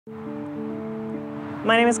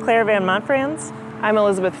My name is Clare van Montfrans. I'm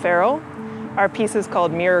Elizabeth Farrell. Our piece is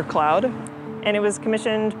called Mirror Cloud. And it was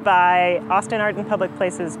commissioned by Austin Art and Public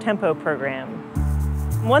Place's Tempo program.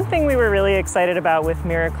 One thing we were really excited about with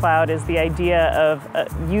Mirror Cloud is the idea of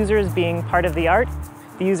users being part of the art.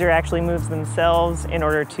 The user actually moves themselves in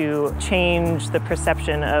order to change the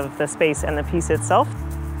perception of the space and the piece itself.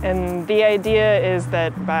 And the idea is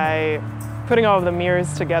that by putting all of the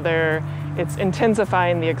mirrors together, it's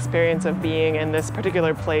intensifying the experience of being in this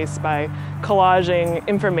particular place by collaging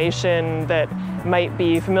information that might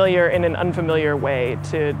be familiar in an unfamiliar way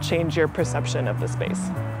to change your perception of the space.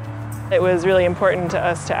 It was really important to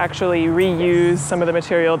us to actually reuse some of the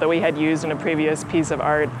material that we had used in a previous piece of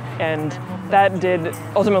art, and that did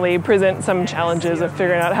ultimately present some challenges of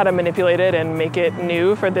figuring out how to manipulate it and make it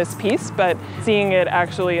new for this piece, but seeing it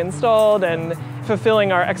actually installed and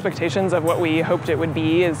fulfilling our expectations of what we hoped it would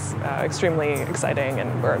be is extremely exciting,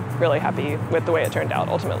 and we're really happy with the way it turned out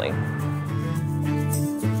ultimately.